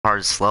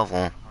hardest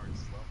level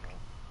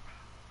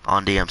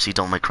on DMC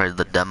Don't Make Cry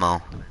the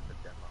demo.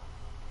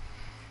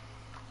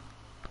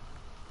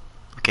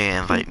 Okay,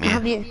 invite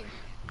me.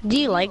 Do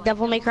you like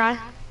Devil May Cry?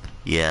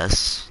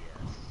 Yes.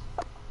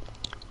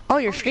 Oh,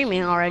 you're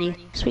streaming already.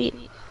 Sweet.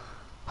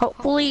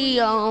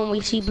 Hopefully,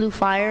 we see Blue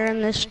Fire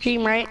in this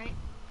stream, right?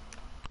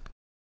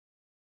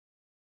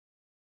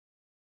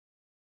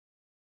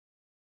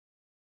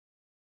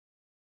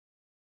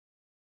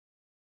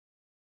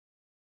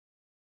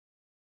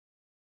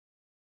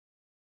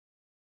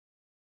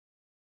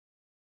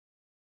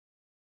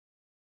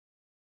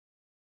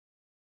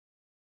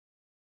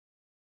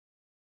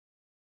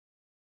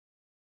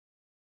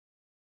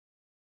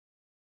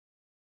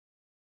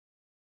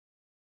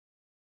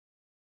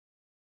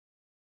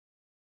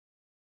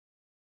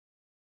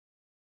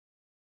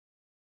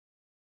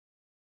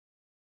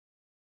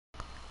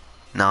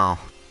 No,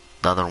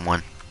 the other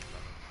one.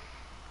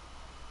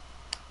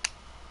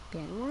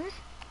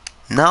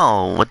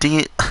 No, what do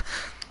you...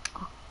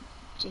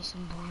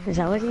 Jason Bourne. Is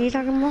that what you're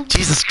talking about?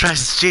 Jesus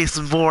Christ, it's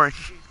Jason Bourne.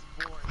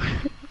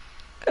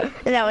 Is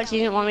that what you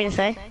didn't want me to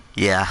say?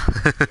 Yeah.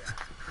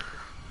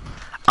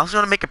 I was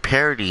gonna make a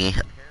parody,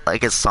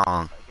 like a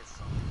song.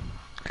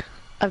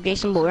 Of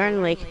Jason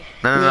Bourne, like...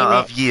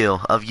 No,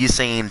 of you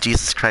saying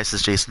Jesus Christ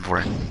is Jason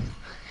Bourne.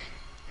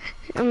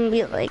 And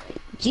be like,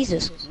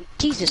 Jesus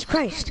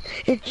Christ,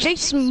 it's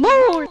Jason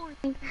Bourne!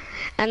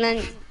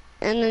 And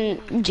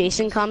then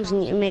Jason comes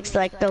and makes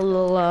like the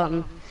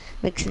little,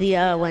 makes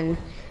the, when,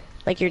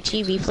 like your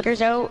TV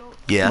flickers out.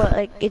 Yeah. But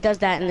like, it does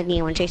that in the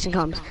game when Jason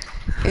comes.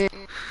 And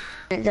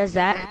it does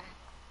that.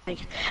 Like,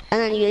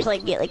 and then you just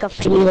like get like a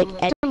few like,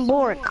 Jason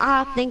Bourne,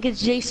 I think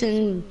it's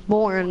Jason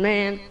Bourne,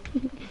 man.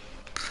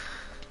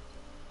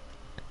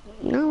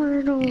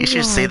 You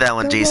should say that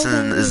when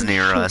Jason is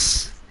near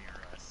us.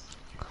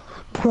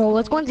 Bro,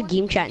 let's go into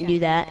game chat and do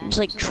that. Just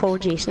like troll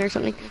Jason or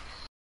something.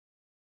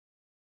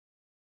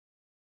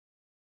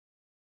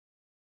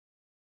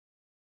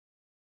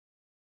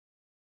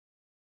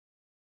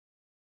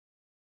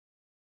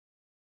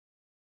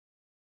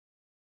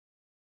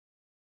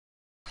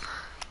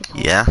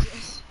 Yeah.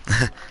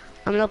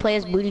 I'm gonna play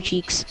as Booty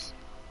Cheeks.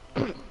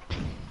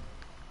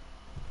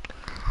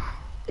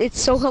 It's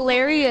so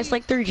hilarious,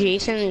 like they're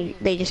Jason and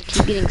they just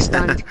keep getting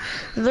stunned.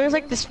 There's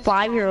like this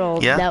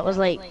 5-year-old that was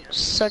like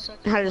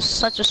had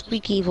such a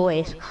squeaky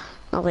voice.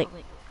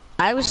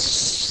 I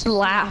was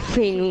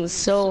laughing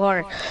so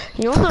hard.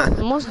 You know what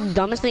the most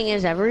dumbest thing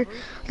is ever?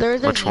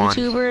 There's this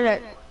YouTuber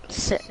that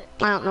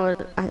I don't know.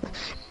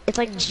 It's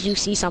like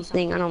Juicy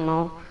something. I don't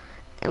know.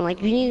 And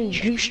like you need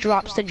juice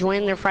drops to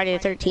join their Friday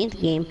the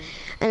 13th game.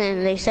 And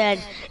then they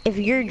said, if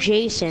you're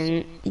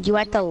Jason, you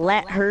have to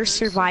let her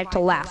survive to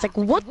last. Like,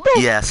 what the?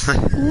 Yes.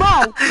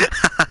 No!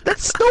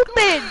 That's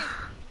stupid!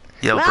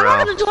 Yo, Man, bro. I'm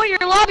not gonna join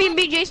your lobby and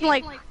be Jason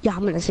like, yeah,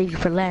 I'm gonna save you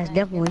for last,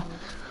 definitely.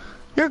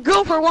 You're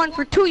good for 1,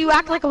 for 2, you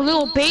act like a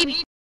little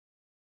baby.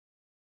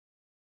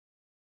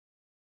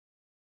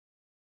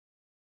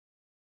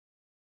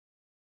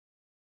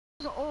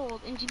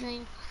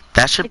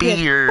 That should be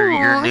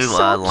your new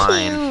so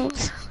line.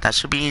 Cute. That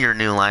should be your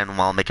new line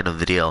while making a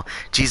video.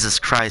 Jesus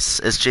Christ,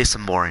 it's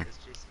Jason Bourne.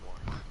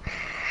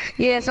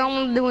 Yeah, so I'm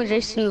gonna do when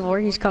Jason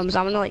Voorhees comes.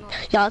 I'm gonna like,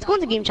 yeah, let's go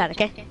into game chat,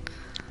 okay? You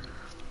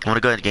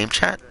wanna go into game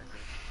chat?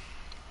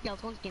 Yeah,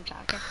 let's go into game chat,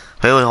 okay?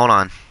 Wait, hold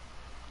on.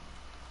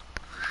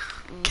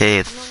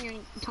 Okay,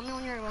 Tell me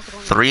when you're about to go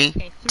in. 3,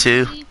 Okay,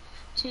 2.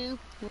 2.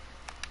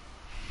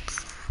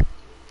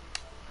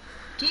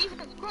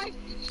 Jesus Christ,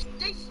 it's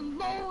Jason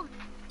Bourne.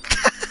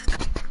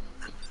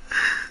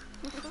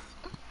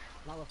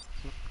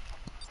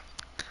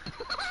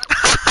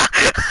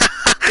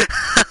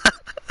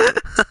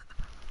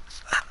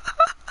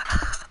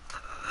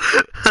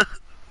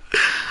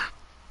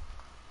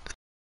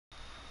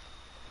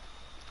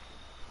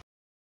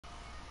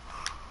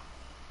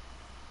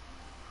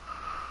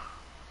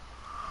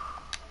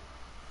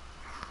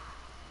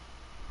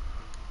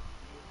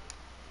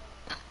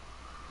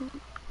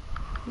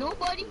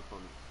 Nobody.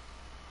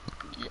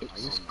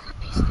 Jesus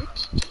Christ,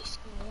 it's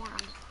Jason Bourne.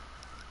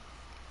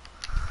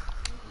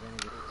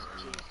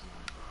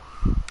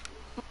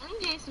 I'm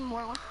Jason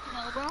Bourne. What the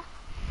hell, bro?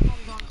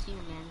 Hold on to you,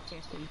 man.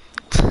 Seriously.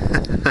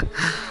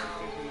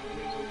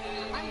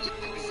 I'm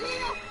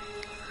Godzilla.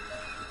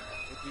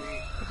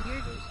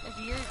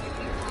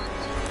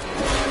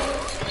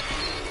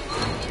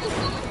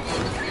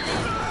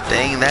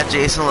 Dang, that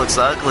Jason looks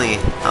ugly.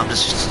 I'm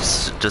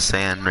just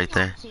saying right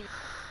there.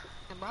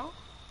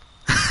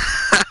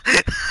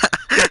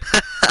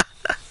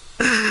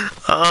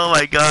 Oh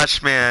my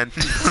gosh, man.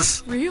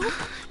 Real?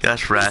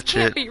 Gosh,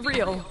 Ratchet. This can't be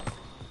real.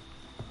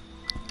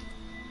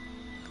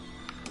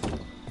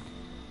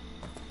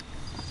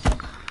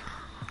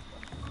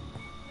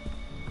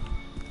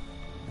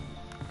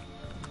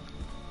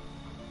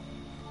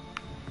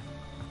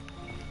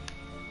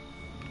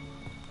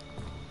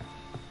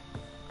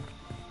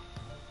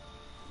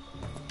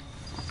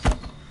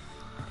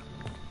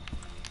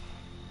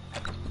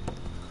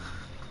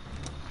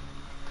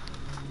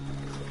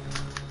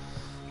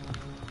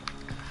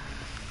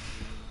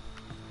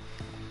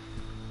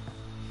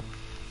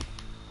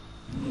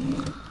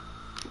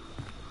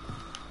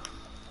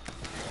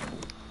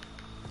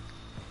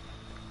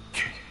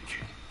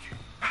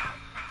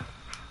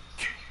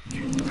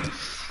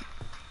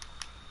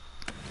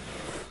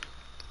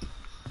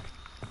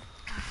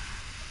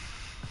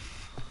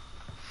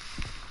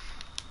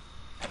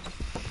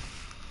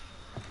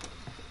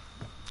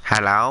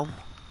 Hello?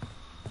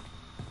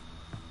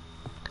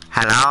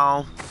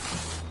 Hello?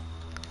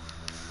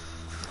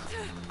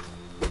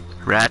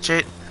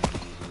 Ratchet?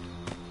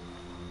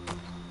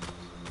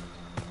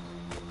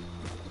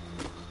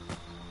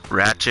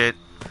 Ratchet?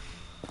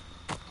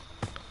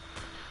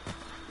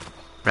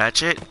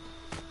 Ratchet?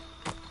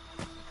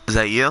 Is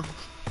that you?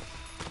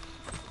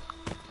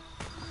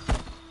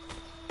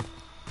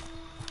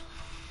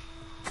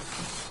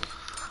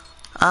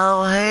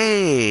 Oh,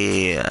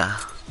 hey!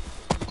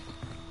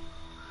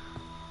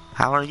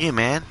 How are you,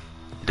 man?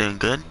 You doing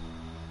good?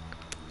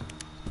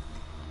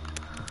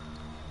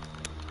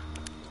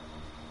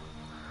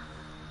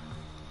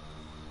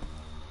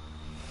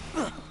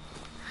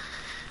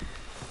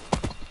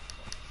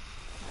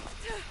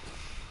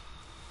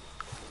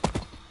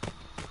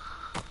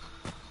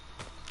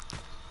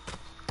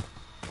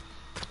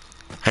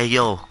 Hey,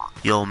 yo,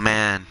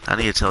 man, I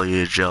need to tell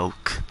you a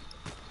joke.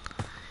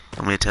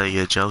 I'm gonna tell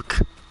you a joke.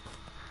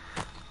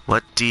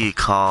 What do you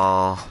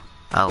call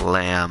a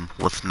lamb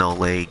with no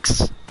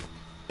legs?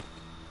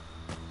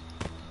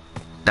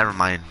 Never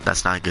mind,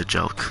 that's not a good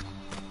joke.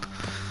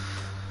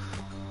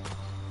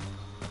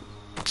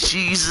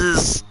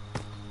 Jesus!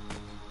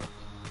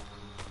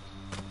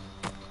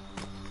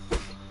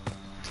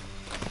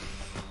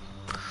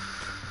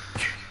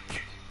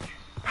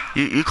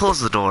 You close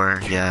the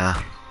door,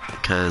 yeah.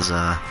 Because,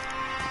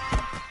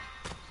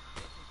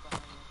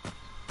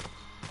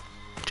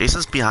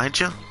 Jason's behind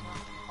you?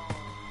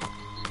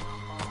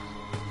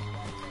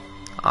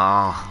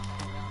 Oh.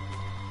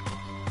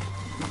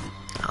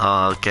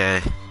 Oh,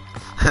 okay.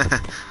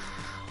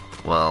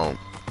 Well,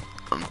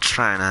 I'm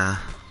trying to...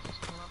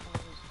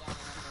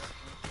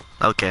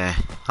 Okay,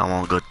 I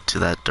won't go to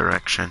that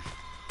direction.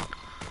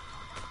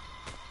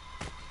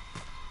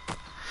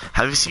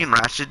 Have you seen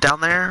Ratchet down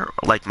there?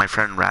 Like my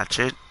friend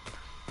Ratchet?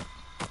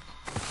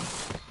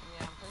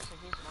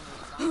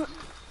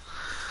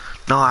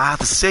 No, I have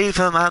to save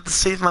him. I have to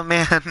save my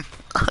man.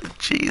 Oh,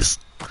 jeez.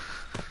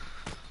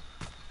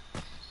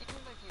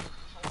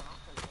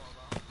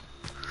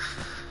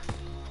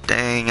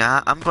 Dang,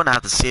 I'm gonna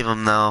have to save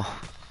him though.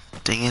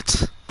 Dang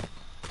it.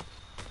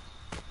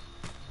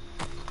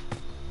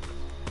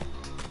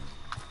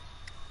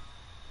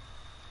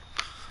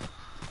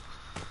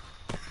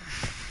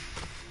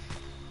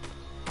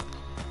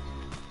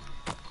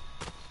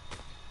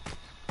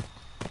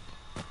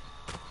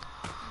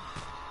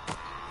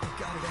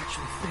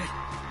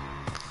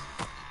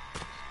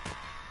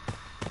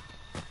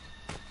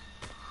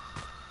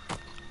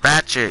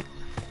 Ratchet.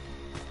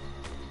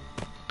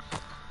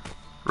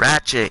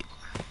 Ratchet.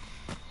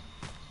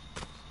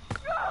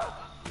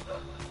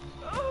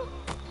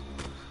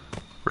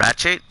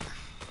 Ratchet.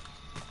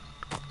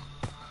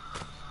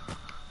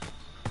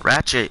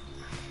 Ratchet.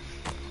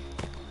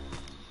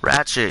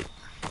 Ratchet.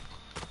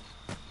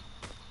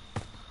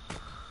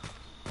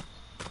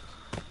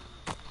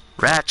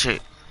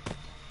 Ratchet.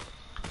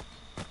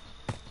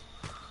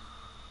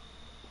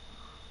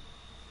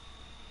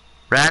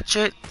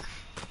 Ratchet?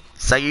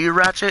 Is that you,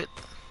 Ratchet?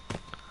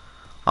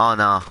 Oh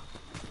no.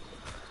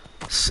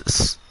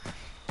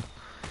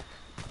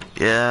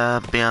 Yeah,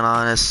 being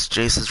honest,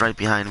 Jason's right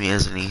behind me,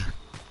 isn't he?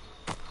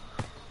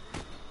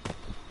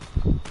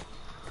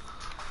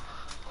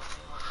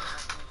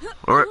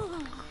 Or,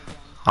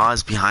 oh,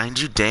 he's behind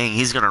you? Dang,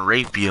 he's gonna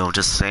rape you, I'm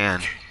just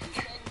saying.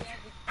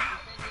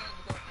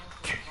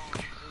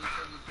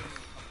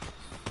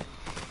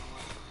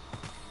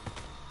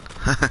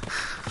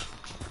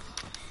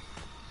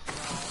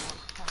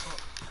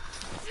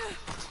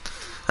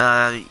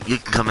 You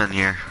can come in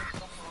here.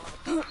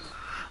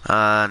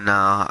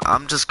 No,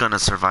 I'm just gonna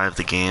survive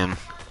the game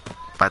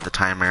by the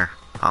timer.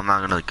 I'm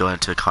not gonna go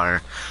into a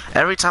car.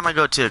 Every time I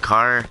go to a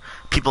car,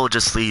 people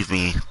just leave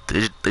me.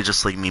 They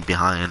just leave me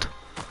behind.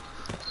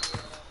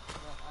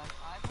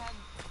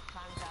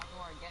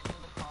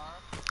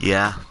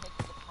 Yeah.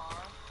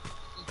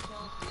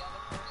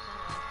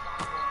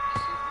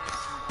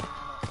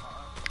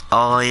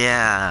 Oh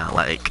yeah,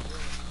 like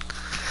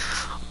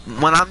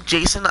when I'm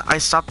Jason, I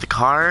stop the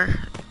car,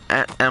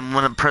 and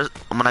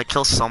when I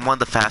kill someone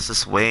the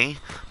fastest way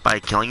by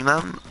killing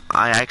them,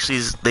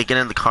 they get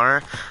in the car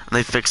and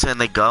they fix it and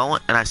they go,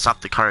 and I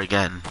stop the car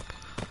again.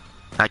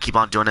 I keep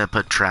on doing it and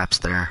put traps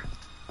there.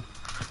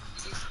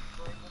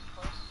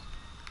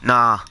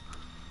 Nah,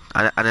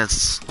 I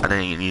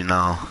didn't, you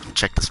know,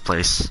 check this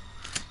place.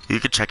 You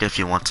can check it if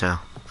you want to.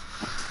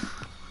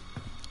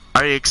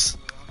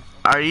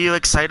 Are you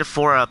excited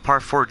for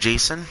part 4,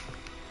 Jason?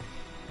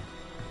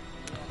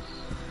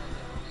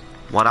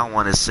 What I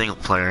want is single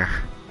player.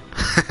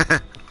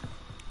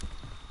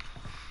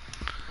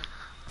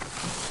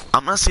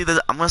 I'm gonna say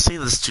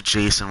this to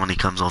Jason when he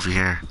comes over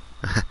here.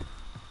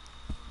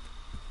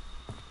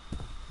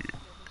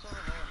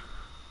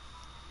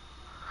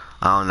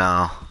 Oh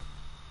no.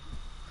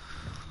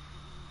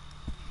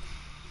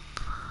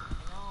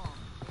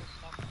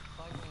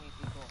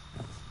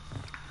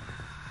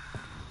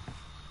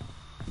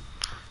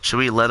 Should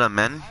we let him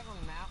in?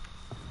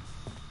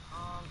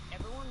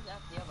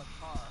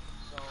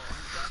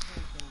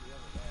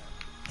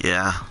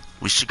 Yeah.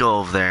 We should go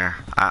over there.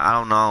 I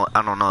don't know.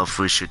 I don't know if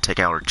we should take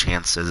our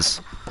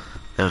chances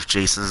if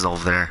Jason's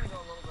over there.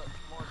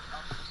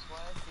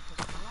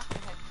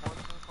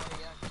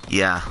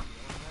 Yeah.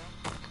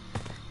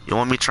 You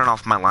want me to turn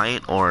off my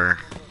light or?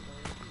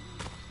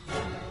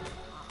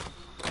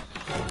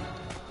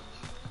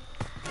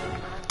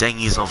 Dang,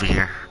 he's over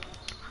here.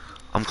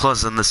 I'm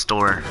closing this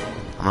door.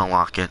 I'm gonna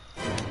lock it.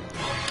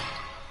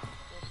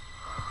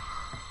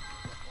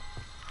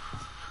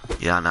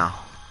 Yeah, I know.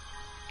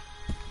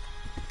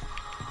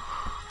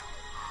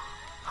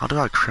 How do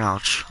I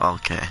crouch?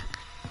 Okay.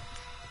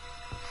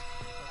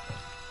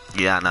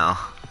 Yeah, no.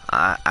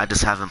 I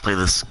just haven't played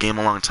this game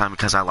a long time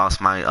because I lost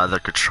my other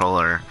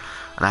controller.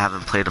 And I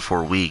haven't played it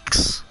for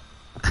weeks.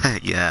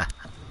 Yeah.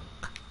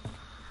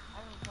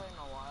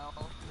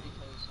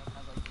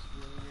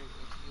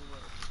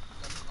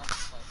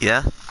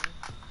 Yeah?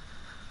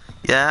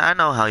 Yeah, I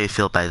know how you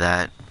feel by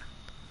that.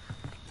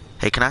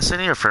 Hey, can I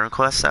send you a friend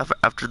request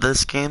after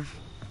this game?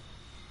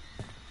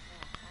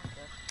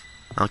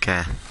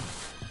 Okay.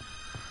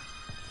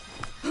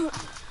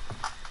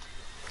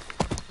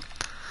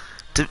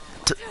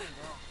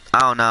 I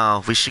don't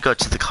know. We should go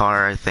to the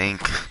car, I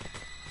think. I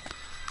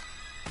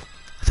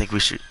think we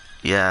should.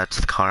 Yeah,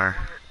 to the car.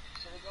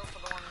 Should we go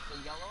for the one with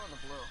the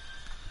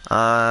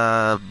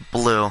yellow or the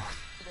blue? Blue.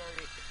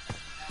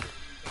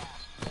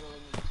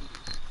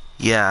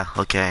 Yeah,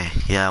 okay.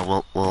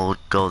 Yeah, we'll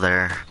go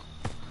there.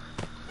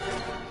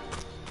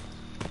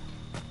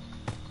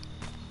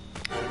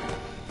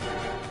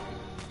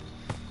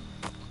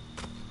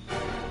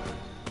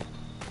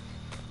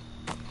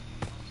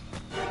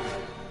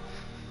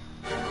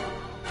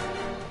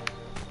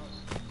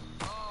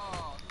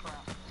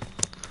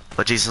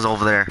 But Jason's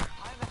over there.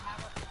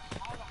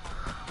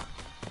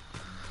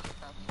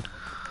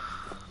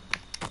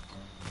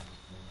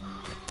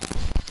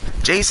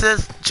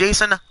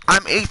 Jason,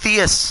 I'm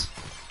atheist.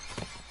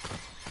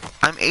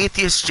 I'm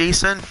atheist,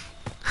 Jason.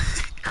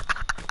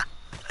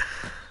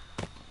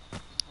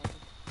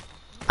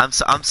 I'm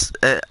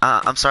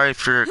sorry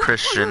if you're a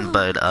Christian,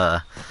 but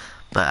I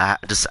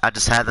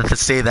just had to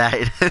say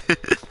that.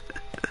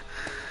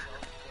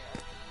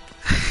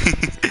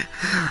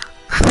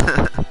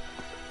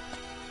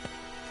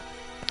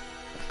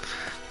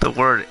 The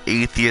word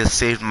atheist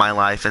saved my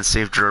life and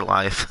saved your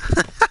life.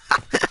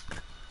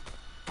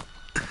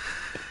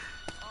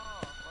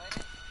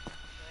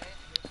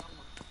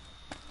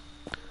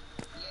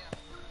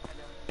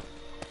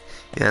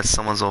 Yeah,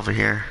 someone's over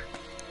here.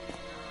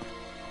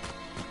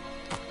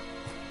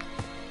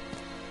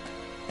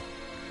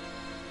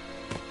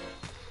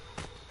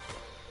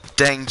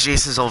 Dang,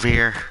 Jason's over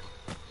here.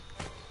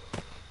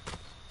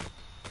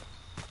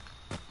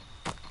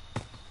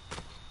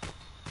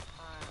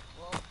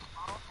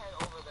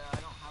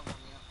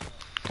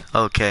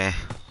 Okay,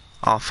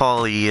 I'll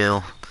follow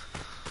you.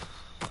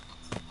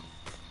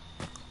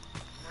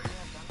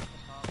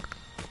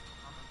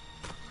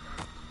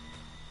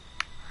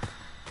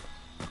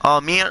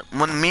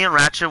 When me and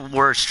Ratchet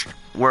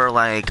were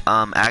like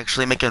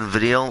actually making a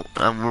video,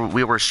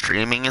 we were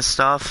streaming and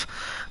stuff.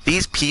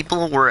 These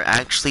people were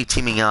actually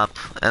teaming up,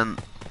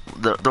 and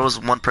there was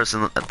one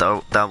person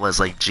that was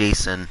like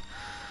Jason,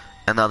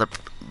 and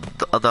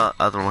the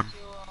other one.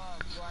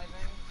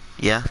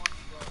 Yeah.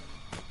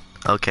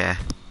 Okay.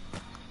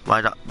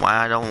 Why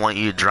I don't want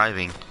you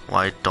driving?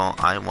 Why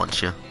don't I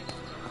want you?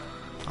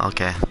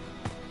 Okay.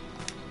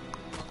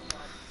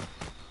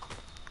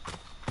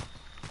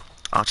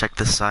 I'll check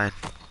this side.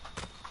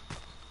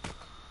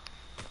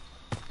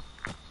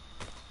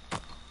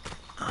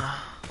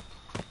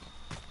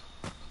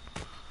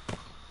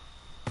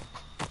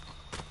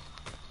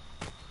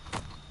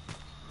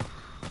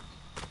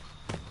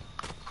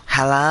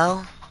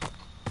 Hello?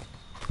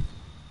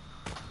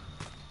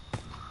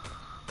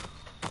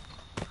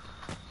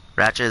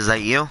 Ratchet, is that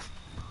you?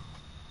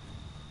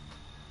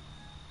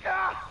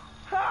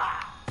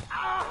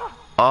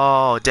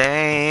 Oh,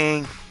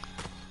 dang.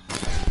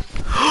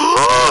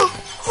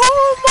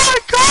 Oh my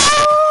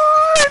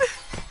god!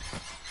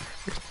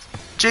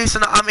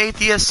 Jason, I'm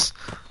atheist.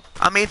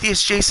 I'm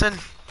atheist, Jason.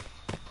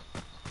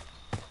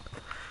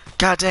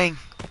 God dang.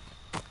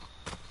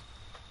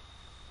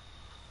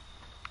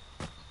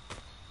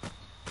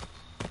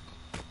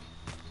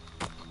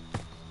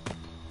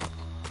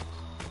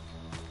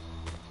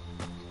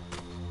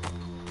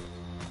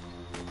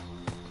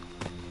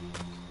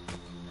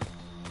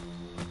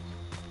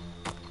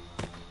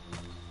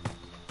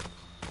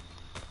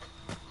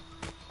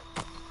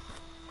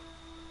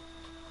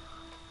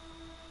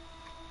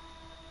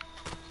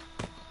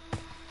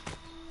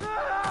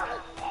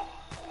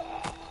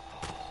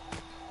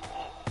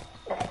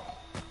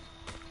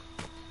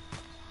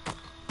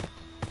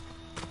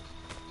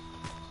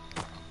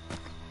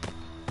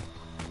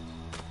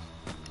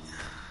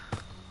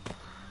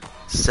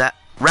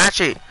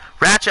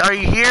 Ratchet, are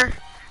you here?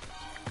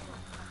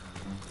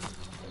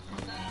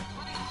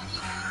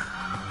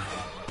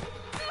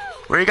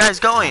 Where are you guys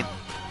going?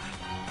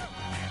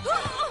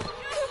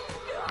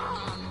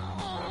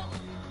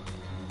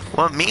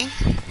 What, me?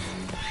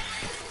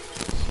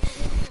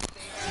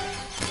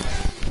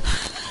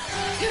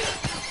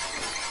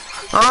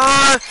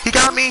 Oh, he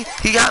got me.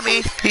 He got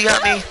me. He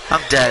got me.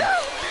 I'm dead.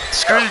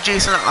 Screw you,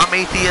 Jason. I'm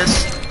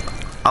atheist.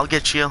 I'll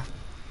get you.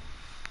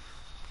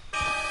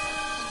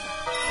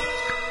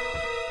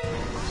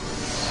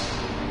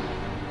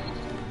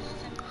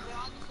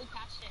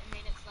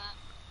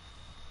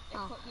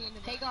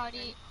 Hey,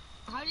 Gotti.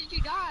 How did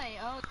you die?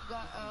 Oh,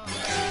 God.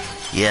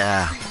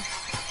 Yeah.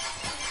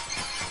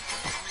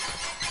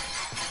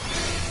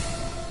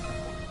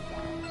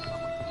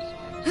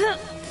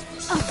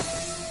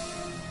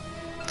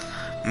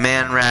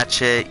 Man,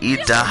 Ratchet, you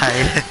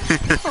died.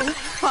 Oh,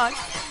 fuck.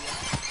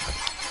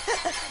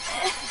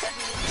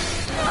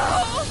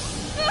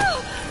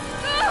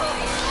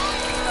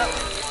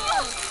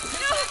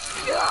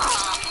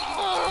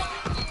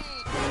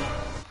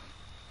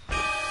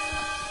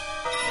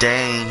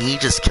 Dang, he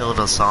just killed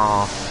us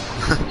all.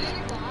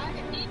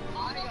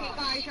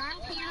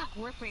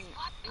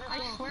 I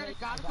swear to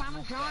God, if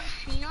I'm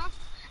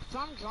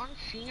John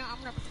Cena, I'm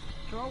gonna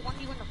throw one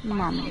of you in the fire.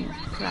 Mommy is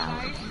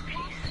proud of you,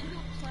 Jason.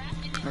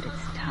 But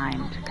it's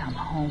time to come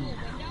home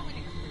now.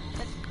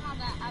 That's how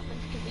that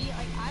happens to me.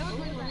 Like, I was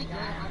really good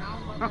when I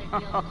was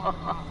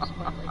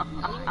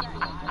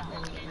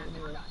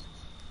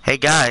like,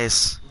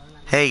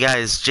 Hey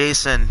guys,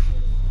 Jason,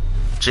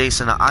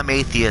 I'm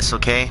atheist,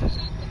 okay?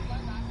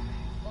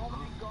 Oh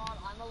my god,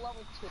 I'm a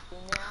level 2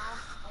 now.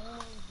 Oh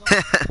my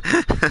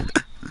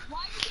god.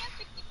 Why do you have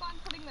to keep on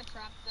putting the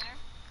trap there?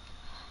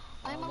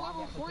 I'm a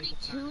level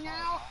 42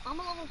 now. I'm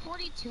a level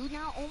 42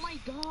 now. Oh my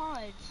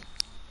god.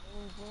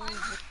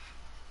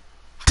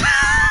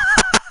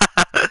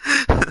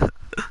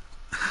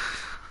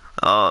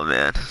 Oh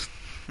man.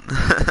 The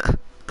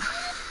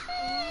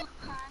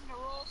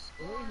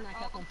reason I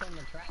kept on putting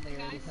the trap there is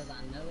because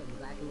I know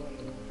exactly what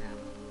was going to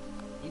happen.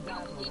 You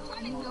guys will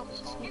not know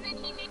And then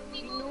he made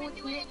me move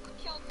into it and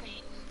killed me.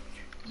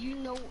 You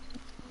know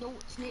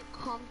it's Nick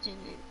Compton.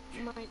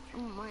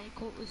 My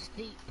quote was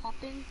state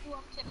poppin'. Ooh,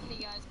 I'm Tiffany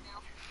guys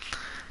now.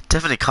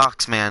 Tiffany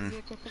Cox, man.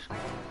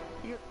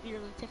 You're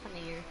the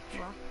Tiffany here.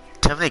 What?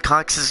 Tiffany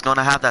Cox is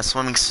gonna have that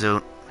swimming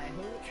suit. Hey,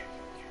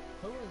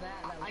 who was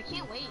that? I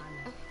can't wait.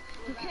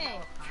 Okay.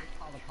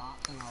 Call the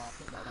cops and all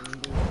that.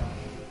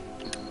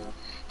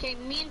 Okay,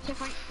 me and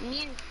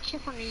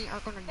Tiffany are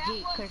gonna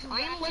date because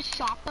I am with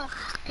Shoppa.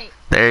 Okay.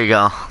 There you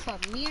go.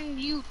 Shoppa, me and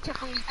you,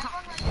 Tiffany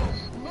Cox.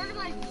 We're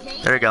gonna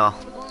date. There you go.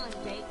 We're going on a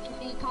date.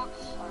 Tiffany Cox.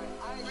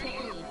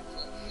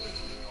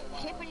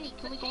 Tiffany,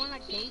 can we go on a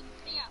date?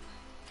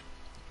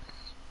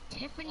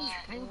 Tiffany,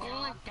 I'm going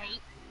on a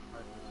date.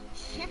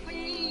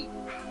 Tiffany,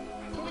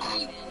 can we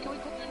go on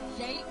a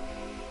date?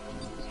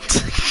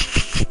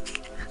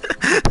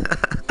 I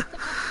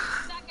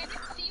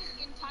didn't see you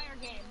the entire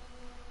game.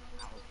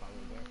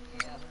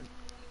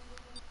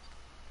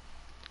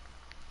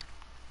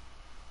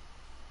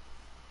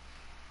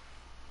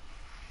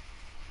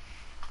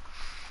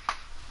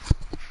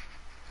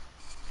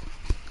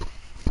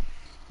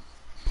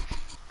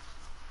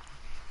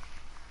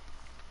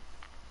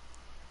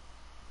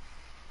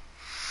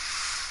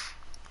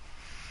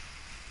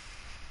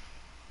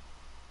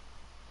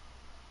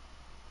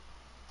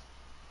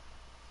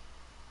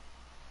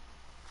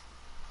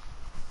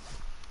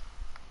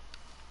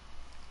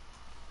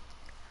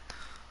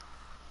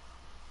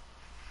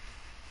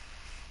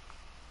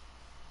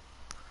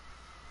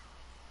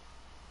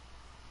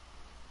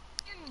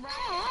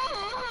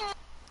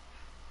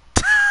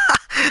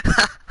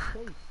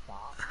 Please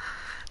stop.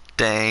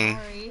 Dang.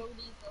 Sorry.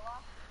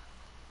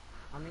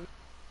 I mean,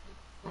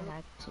 I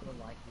had to. would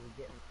like you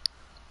getting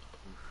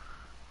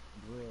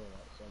grill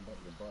like so, but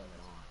your butt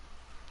on.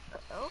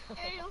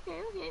 Okay.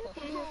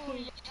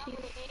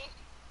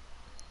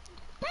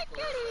 Take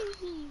it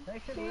easy. They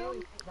should really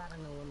make that an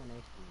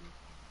elimination.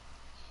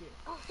 Shit.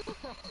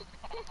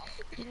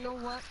 You know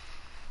what?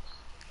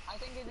 I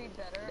think it'd be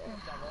better if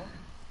double.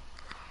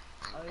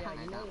 Oh yeah,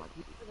 you know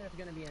there's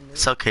gonna be a new.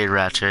 It's okay,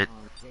 Ratchet.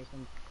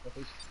 Jason, if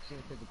he goes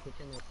to the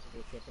kitchen with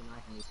a kitchen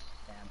knife and he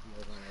stabs you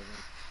over and over.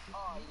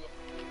 Oh yeah.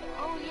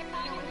 Oh yeah, I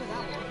remember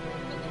that one.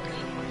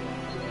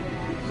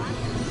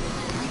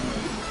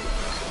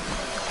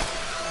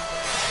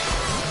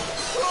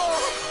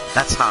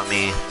 That's not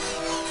me.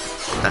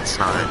 That's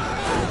not it.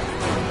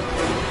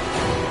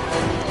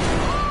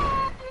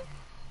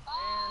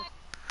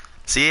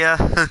 See ya.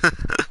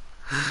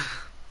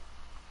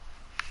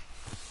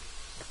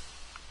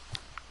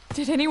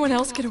 Did anyone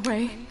else get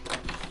away?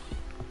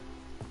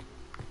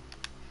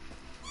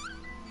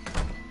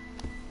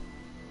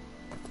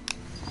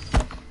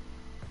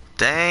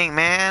 Dang,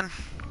 man.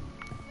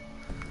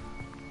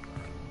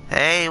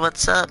 Hey,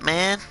 what's up,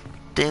 man?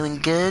 Doing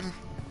good?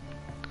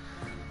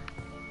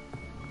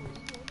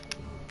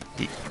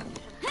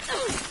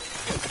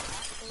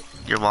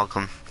 You're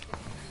welcome.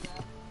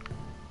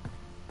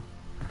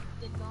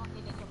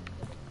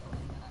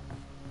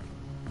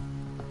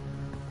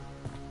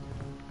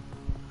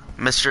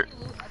 Mr.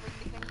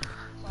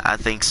 I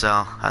think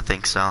so.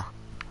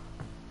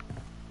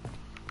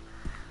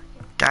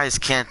 Guys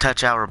can't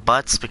touch our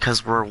butts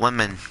because we're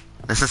women.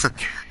 This is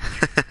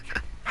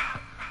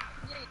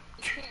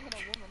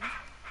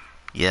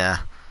yeah.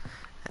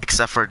 Except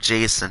except for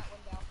Jason.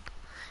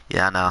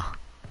 Yeah, I know.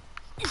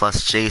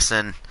 Plus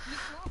Jason,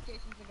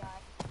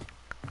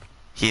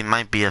 he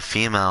might be a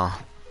female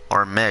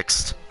or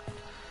mixed.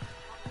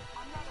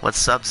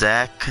 What's up,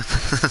 Zach?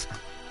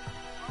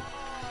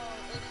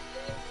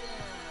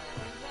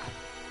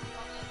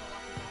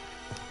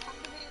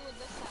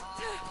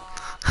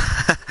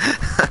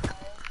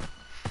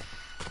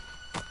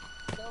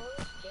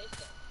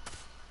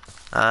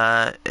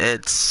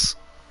 It's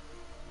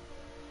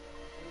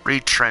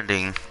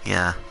retrending,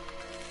 yeah.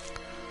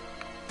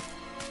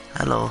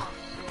 Hello.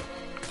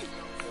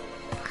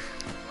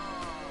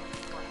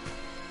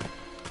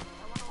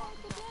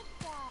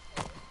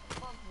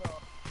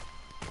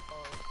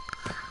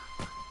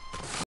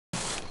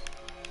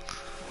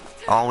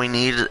 All we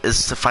need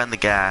is to find the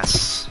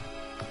gas.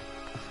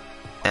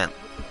 And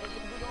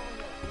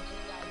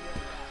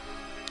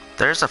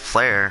there's a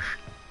flare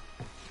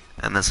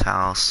in this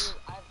house.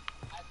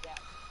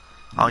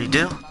 Oh, you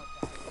do?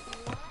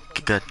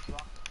 Okay, good.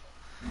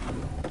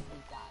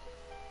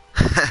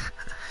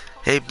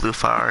 Hey, Blue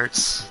Fire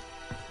Arts.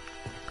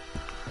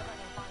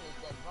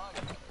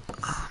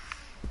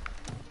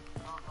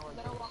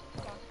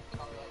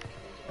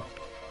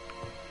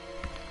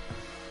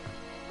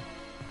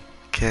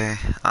 Okay,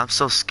 I'm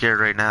so scared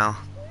right now.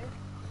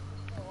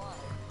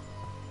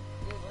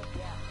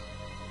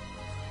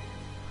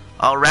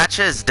 Oh,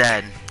 Ratchet is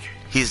dead.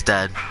 He's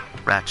dead.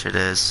 Ratchet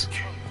is.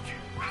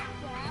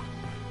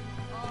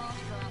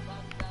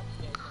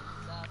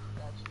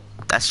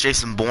 That's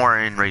Jason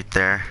Bourne right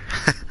there.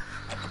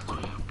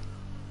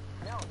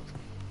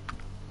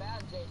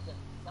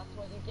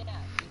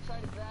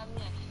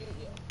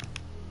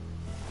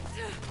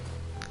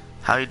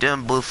 How you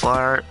doing, Blue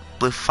Fire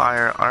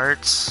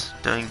Arts?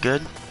 Doing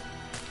good?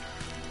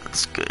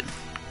 That's good.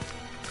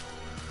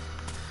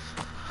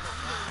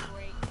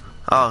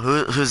 Oh,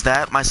 who's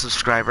that? My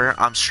subscriber.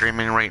 I'm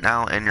streaming right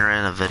now, and you're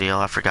in a video.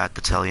 I forgot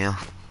to tell you.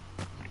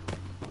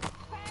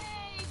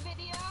 Hey,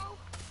 video.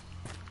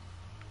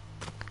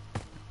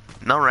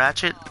 No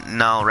Ratchet?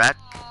 No Rat.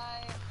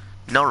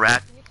 No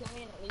Rat.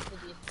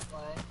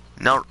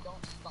 No.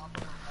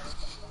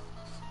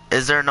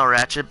 Is there no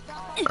Ratchet?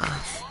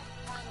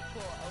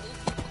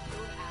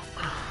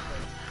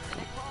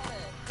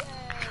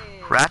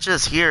 Ratchet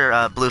is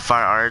here, Blue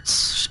Fire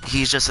Arts.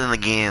 He's just in the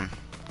game.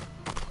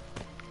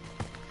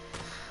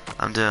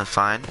 I'm doing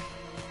fine.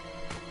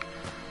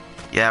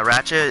 Yeah,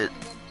 Ratchet.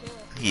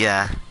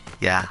 Yeah.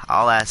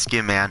 I'll ask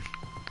you, man.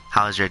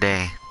 How's your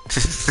day?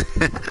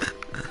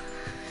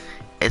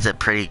 Is it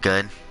pretty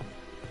good?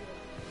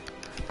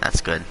 That's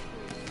good.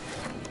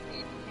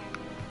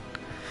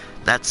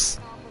 That's.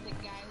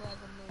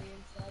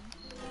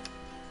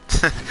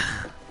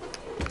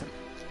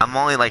 I'm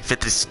only like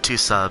 52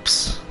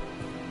 subs.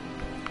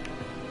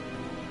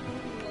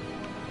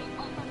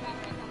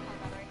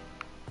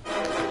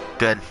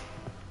 Good.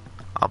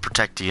 I'll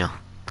protect you.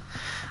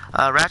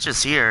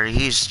 Ratchet's here.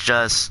 He's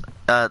just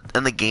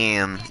in the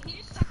game.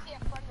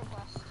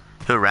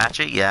 Who,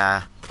 Ratchet?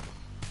 Yeah.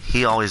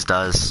 He always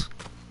does.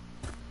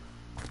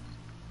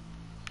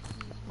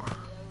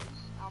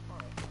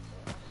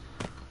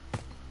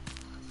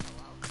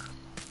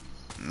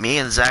 Me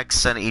and Zach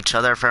sent each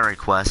other friend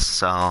requests,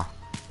 so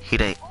he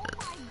didn't.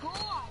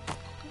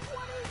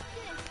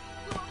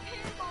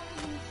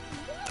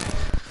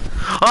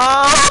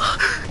 Oh!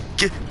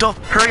 Don't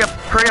hurry up!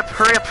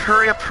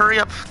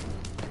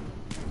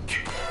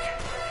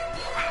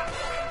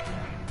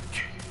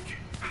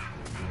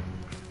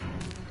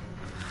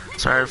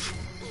 Sorry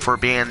for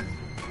being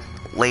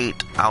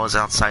late. I was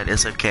outside.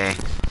 It's okay.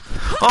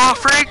 Oh,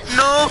 freak!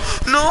 No!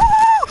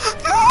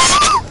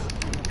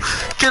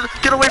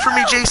 Get away from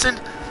me, Jason!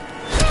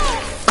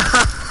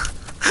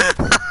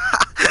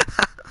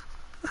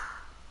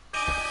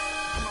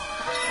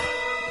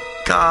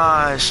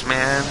 Gosh,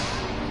 man.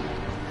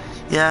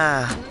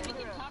 Yeah.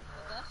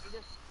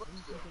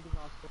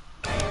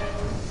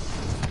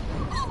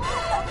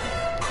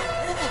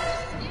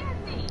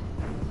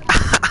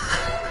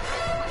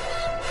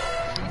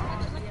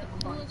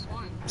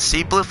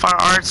 See, Blue Fire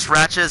Arts,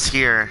 Ratchet is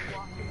here.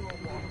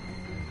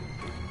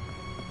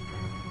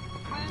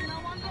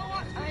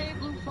 Hey,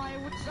 Blue Fire,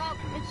 what's up?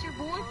 It's your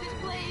boy,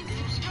 Fifth Place.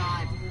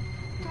 Subscribe.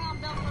 Turn on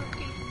bell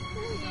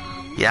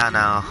notifications. Yeah, I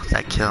know.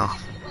 That kill.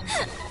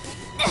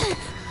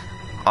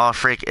 Oh,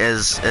 freak,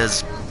 is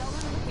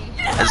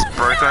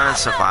Bert gonna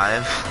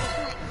survive?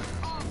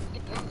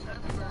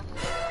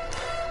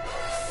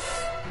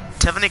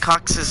 Tiffany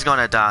Cox is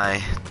gonna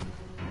die.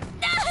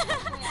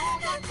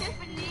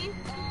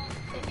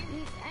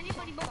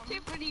 Anybody but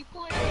Tiffany,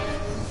 please.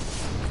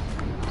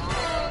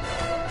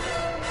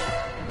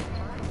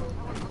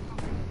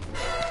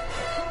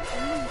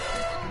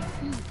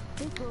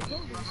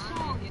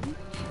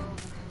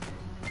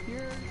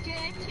 You're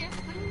dead,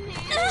 Tiffany.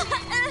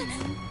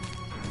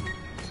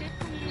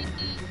 Tiffany,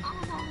 I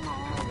don't know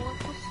what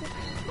to say.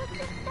 What to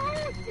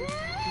say?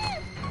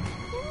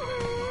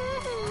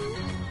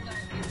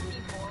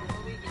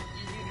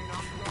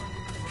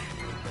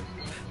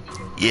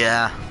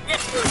 Yeah.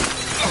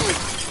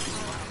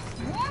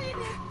 Why did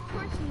this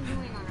person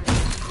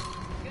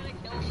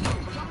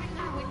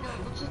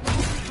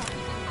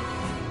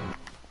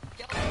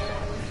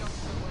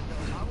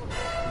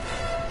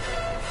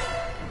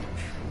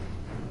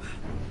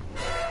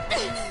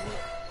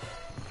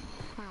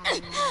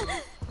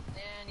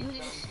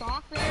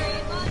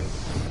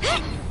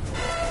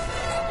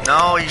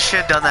No, you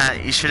should have done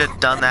that. You should have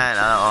done that.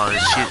 Oh,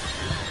 shoot.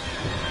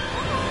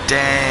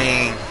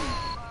 Dang.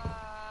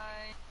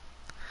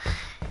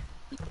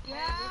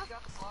 Yeah.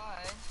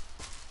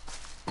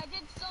 I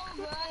did so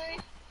good.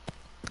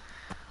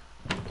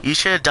 You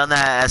should have done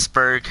that,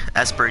 Esberg.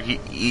 Esberg,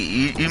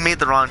 you made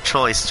the wrong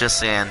choice, just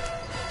saying.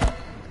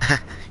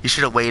 You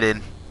should have waited.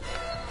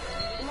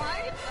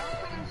 Why? That was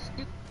kind of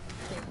stupid.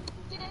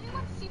 Did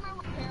anyone see my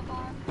repair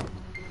bar?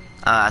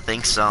 I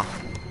think so.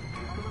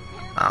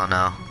 I don't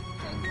know.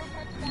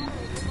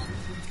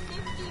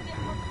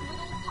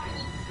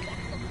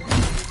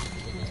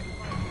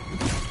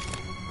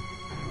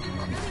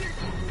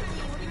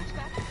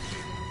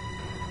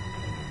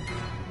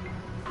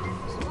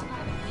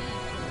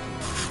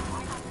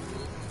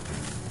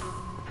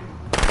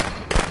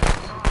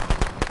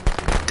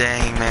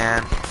 Dang,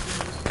 man.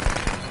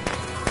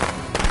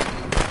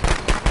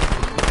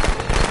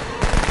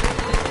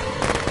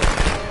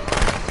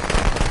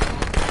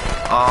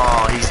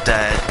 Oh, he's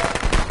dead.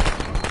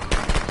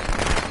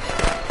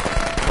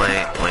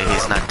 Wait,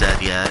 he's not dead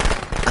yet.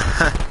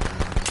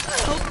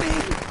 Help me!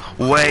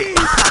 Wait.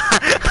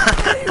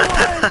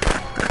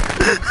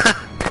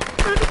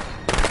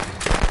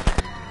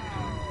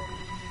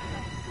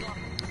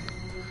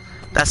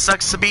 That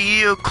sucks to be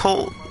you,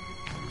 Cole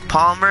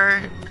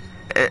Palmer.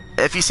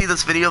 If you see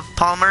this video of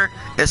Palmer,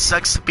 it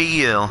sucks to be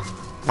you.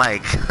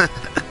 Like,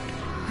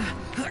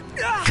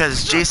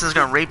 because Jason's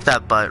gonna rape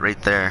that butt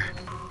right there.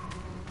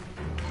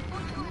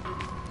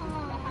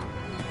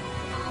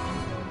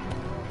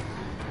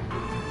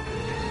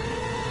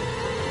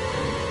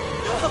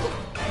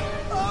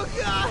 Oh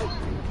God!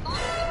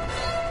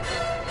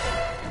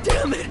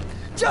 Damn it!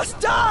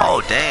 Just die!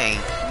 Oh, dang.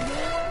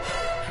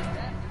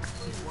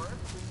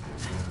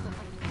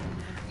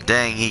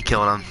 Dang, he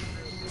killed him.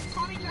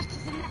 Tommy just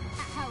is in that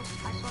house.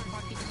 I swear to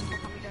God, he doesn't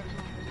kill Tommy just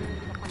is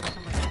gonna punch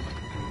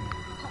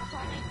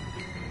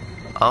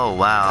somebody. Oh,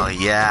 wow,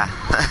 yeah.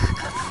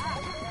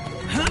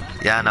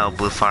 Yeah, I know,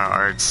 Blue Fire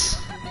Arts.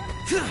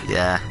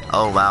 Yeah.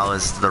 Oh, wow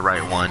is the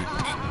right one.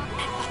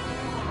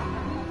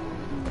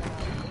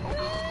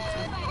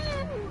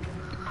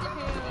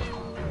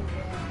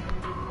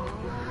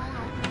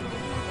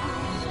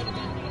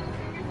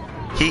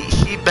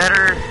 He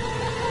better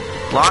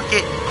lock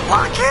it.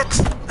 Lock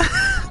it!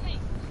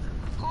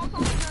 Call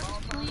Tommy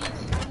just, please. I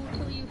will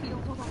kill you if you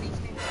don't call Tommy.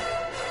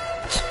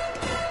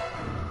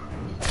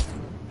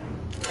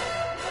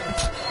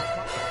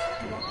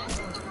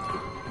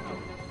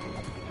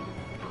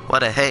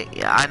 What a hate.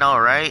 Yeah, I know,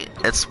 right?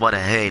 It's what a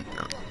hate.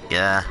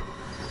 Yeah.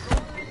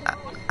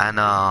 I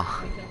know.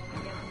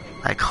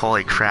 Like,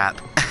 holy crap.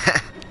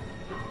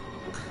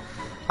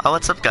 Oh,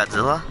 what's up,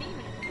 Godzilla?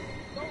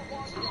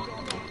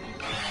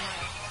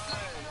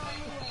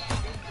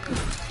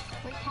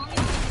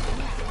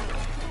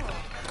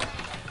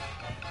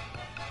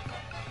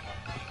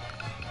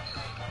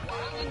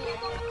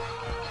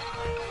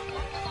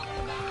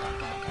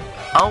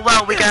 Oh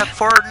wow, we got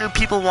 4 new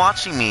people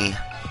watching me.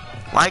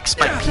 Like,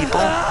 Spike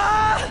people.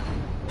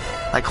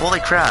 Like,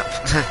 holy crap.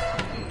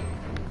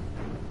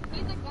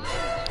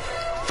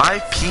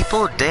 5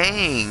 people?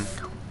 Dang.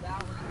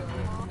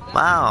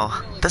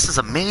 Wow, this is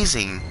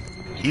amazing.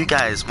 You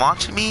guys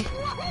watching me?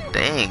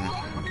 Dang.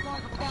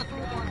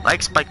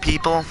 Like, Spike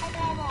people.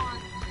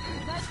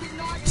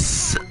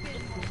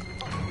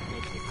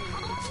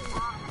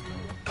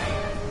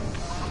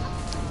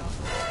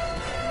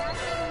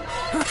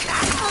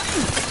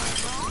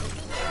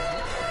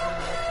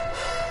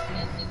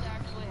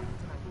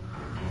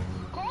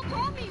 Call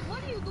Tommy!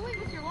 What are you doing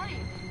with your life?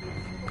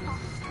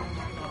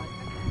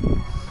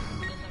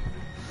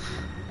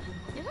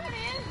 Yes, it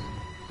is!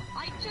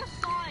 I just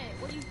saw it!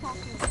 What are you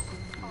talking about?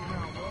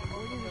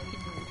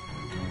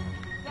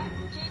 That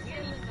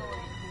Jason is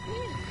doing.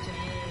 He's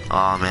dead.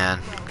 Oh man.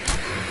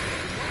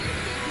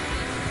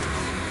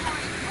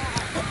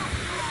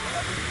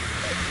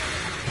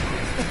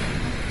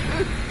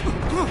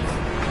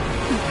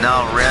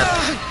 No, rip.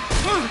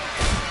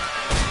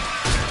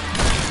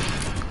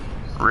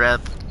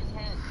 Rip.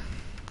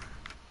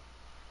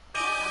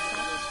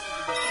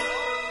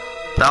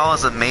 That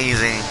was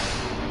amazing.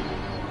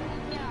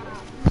 Yeah.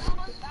 That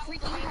was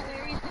freaking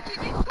hilarious. But you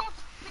didn't call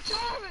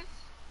Jarvis!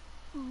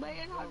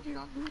 Man, how'd you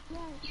not do that?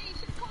 Yeah, you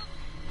should call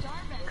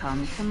Jarvis.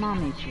 Come to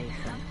mommy,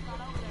 Jason.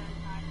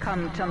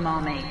 Come to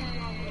mommy.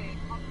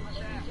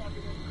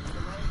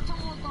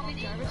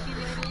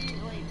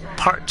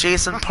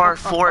 Jason part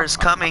 4 is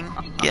coming.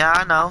 Yeah,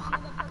 I know.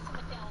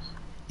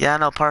 Yeah, I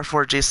know. Part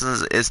 4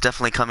 Jason is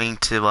definitely coming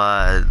to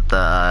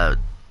the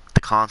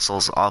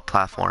consoles, all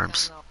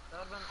platforms.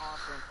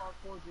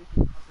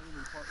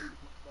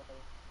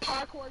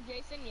 Parkour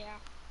Jason, yeah.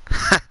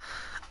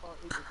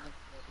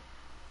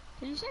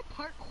 Did you say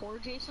parkour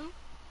Jason?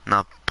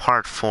 No,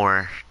 part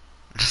 4.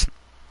 You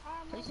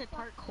said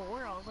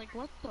parkour. I was like,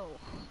 what the?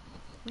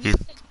 You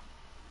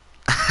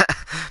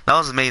that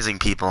was amazing,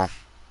 people.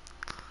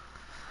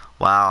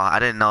 Wow, I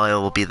didn't know it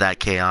would be that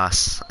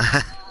chaos.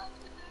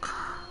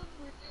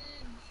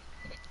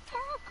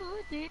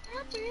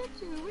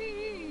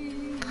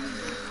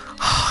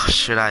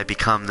 should I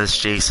become this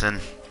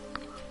Jason?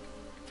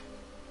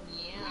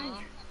 Yeah.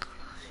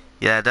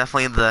 Yeah,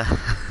 definitely the.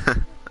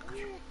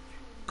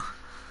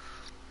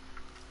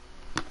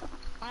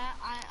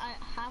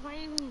 Have I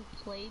even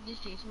played this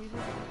Jason before?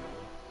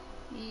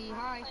 Yeah,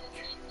 hi. I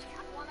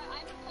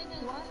haven't played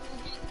this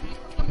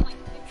Jason like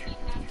 15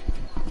 matches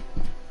ago.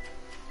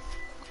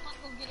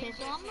 Okay,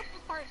 so I'm looking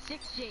for part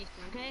 6 Jason,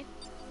 okay?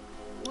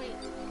 Wait.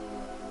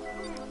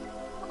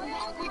 I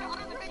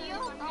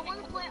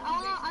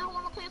don't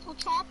wanna play with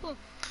Chopper.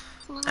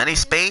 Any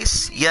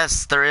space?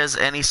 Yes, there is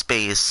any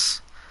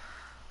space.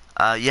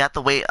 You have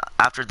to wait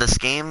after this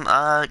game,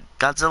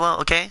 Godzilla,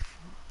 okay?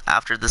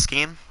 After this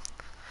game.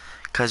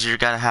 Cause you're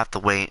gonna have to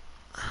wait.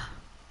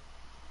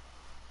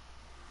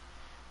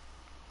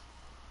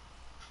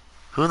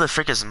 Who the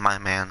frick is my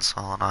man? So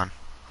hold on.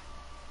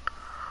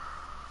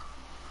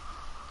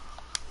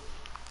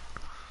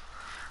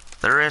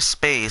 There is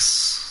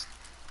space.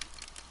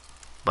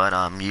 But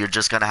you're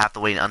just gonna have to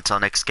wait until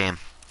next game.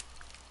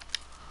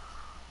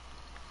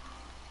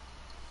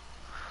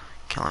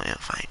 Okay, let me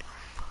fight.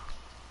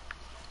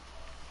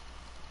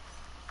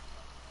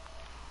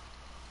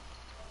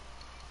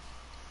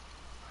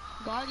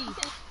 Buddy.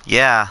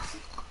 Yeah.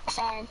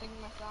 Sorry, I'm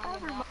thinking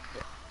myself.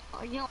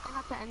 You know, I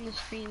have to end the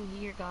stream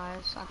here,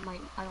 guys. I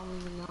don't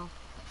even know.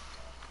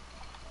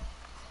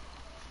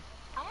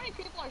 How many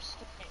people are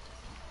streaming?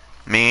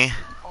 Me.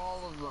 All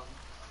of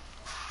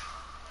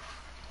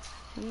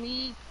them.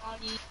 Me,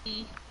 Buddy,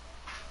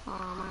 I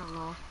don't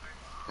know.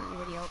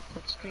 Anybody else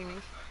that's streaming?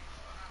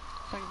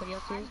 If anybody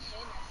else is.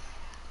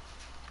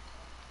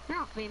 You're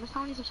not famous.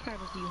 How many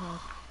subscribers do you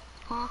have?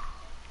 Huh?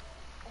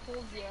 A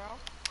whole 0?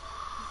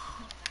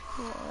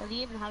 Do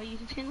you even have a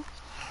YouTube channel?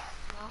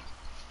 No.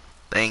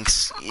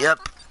 Thanks. Yep.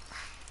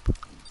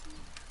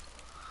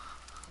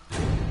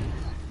 Yep,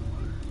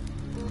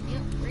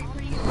 right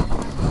for you.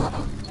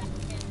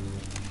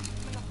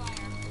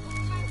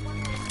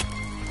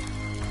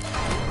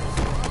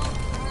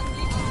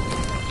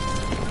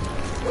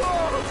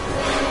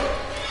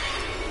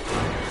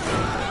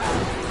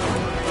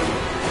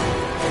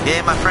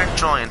 Yeah, my friend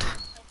joined.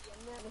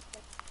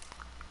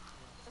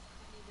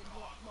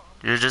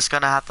 You're just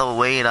gonna have to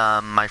wait,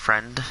 my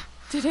friend.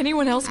 Did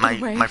anyone else get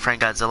away? My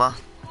friend Godzilla.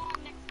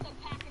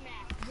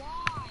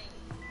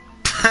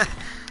 I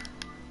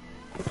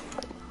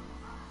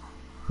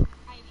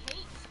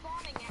hate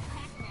spawning at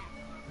Pac-Man.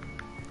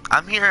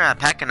 I'm here at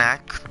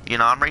Packanack. You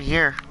know, I'm right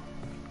here.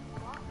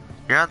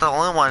 You're not the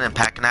only one in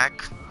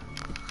Packanack.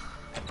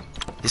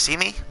 You see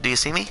me? Do you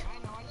see me? I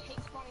know, I just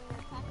hate spawning near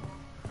Pac-Man.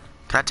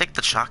 Can I take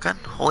the shotgun?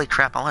 Holy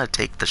crap, I want to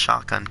take the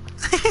shotgun.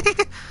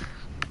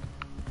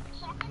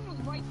 Shotgun was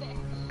right there. I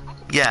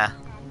took the Yeah.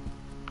 shotgun.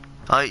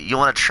 Oh, you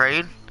want to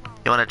trade?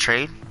 You want to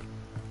trade?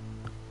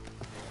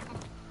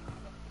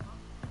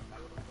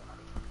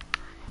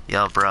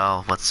 Yo,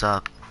 bro, what's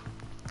up?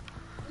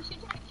 We should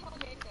try to kill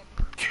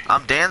Jason.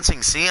 I'm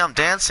dancing, see? I'm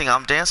dancing.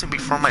 I'm dancing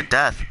before my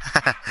death.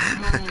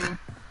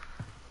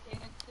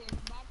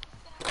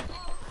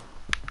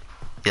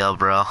 Yo,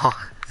 bro. Are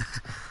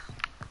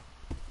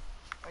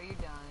you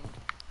dying?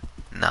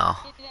 No.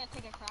 Did I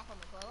take a crap on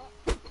the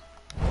toilet?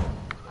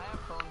 I have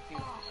phone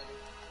fever.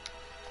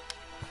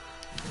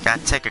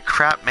 Gotta take a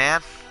crap,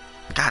 man.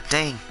 God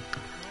dang. What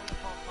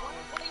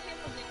do you think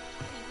was it?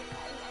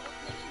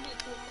 There should be a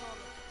cool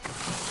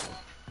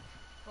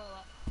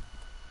toilet.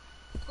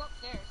 Let's go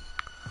upstairs.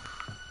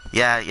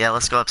 Yeah,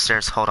 let's go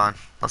upstairs. Hold on.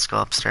 Let's go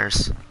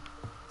upstairs.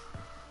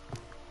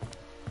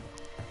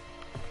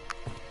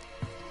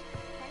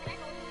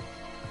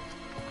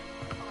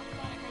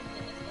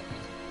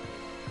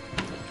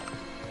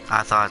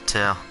 I thought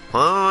too.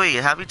 Wait,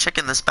 have you checked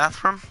in this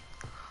bathroom?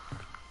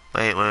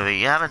 Wait,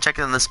 you haven't checked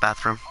in this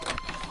bathroom.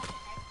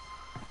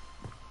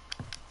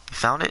 You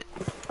found it?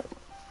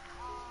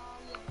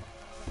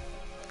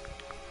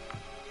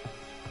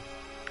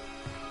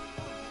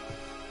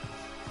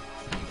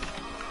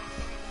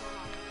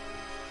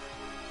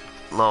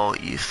 Lol,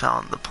 you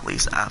found the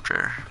police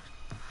after.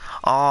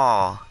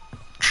 Oh,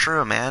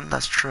 true, man.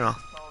 That's true.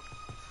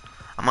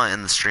 I'm gonna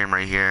end the stream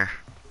right here.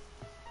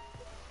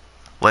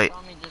 Wait,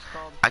 Tommy just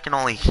called. I can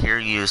only hear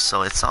you,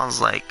 so it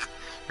sounds like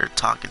you're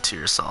talking to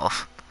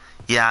yourself.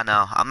 Yeah,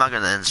 no, I'm not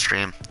gonna end the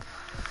stream.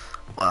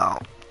 Wow.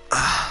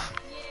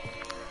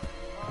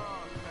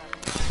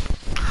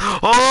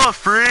 Oh,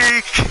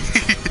 freak!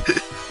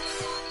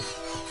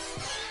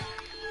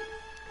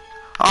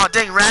 Oh,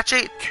 dang,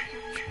 Ratchet!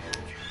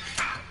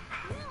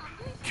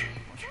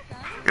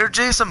 You're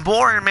Jason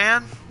Bourne,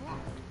 man.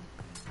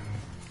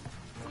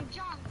 I'm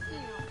John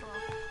Cena, bro.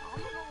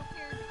 I'm gonna go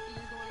repair these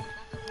doors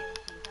if that's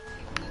okay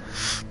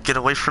with you. Get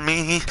away from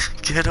me!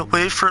 Get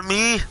away from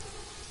me! I'm okay,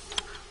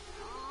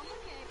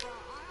 bro. I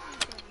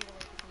don't need to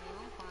get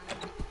away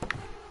from you.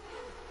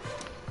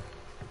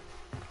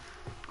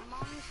 I'm fine. I'm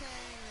on to,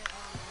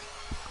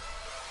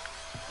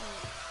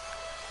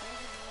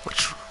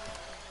 Which?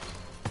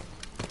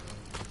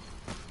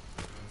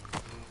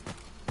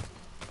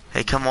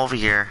 Hey, come over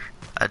here.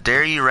 I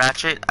dare you,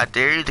 Ratchet. I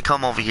dare you to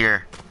come over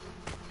here.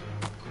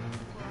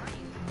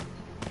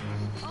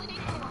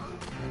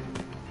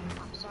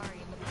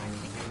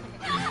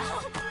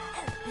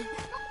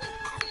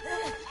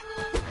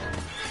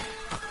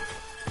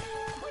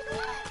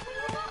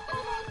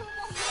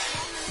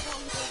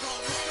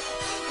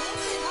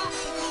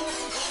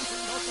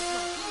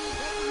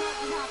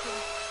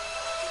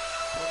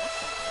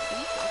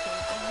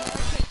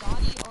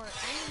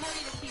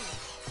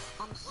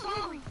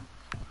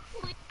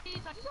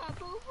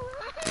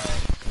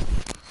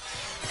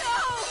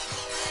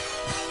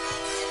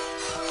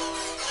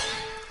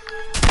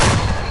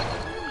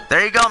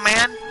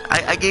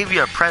 I gave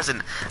you a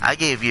present. I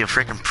gave you a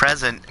freaking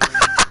present. I'm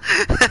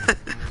gonna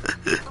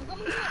do it.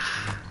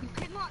 You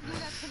cannot do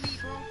that to me,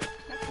 bro.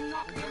 That's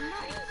not very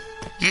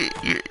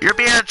nice. You're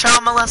being a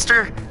child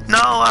molester. No,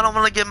 I don't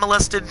want to get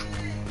molested. I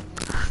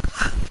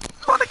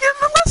want to get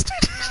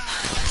molested.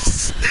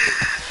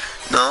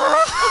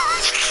 No.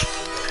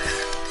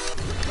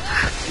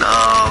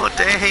 No,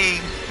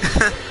 dang.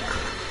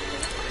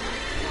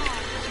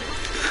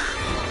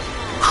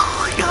 Oh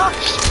my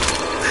gosh.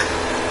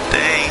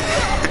 Dang.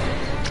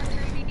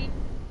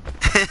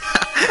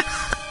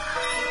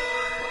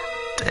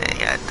 Dang,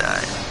 I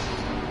died.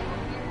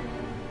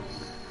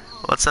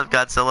 What's up,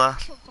 Godzilla?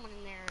 Killed someone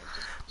in there.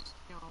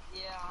 No.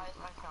 Yeah, I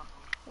found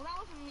someone. Well, that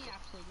wasn't me,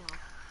 actually,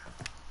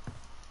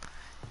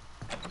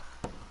 no.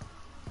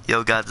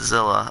 Yo,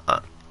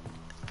 Godzilla.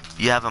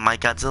 You have a mic,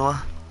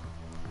 Godzilla?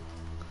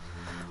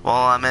 Well,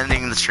 I'm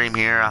ending the stream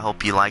here. I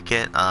hope you like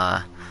it.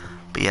 But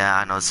yeah,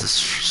 I know it's a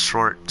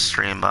short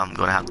stream, but I'm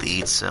going to have to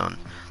eat soon.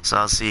 So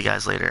I'll see you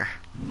guys later.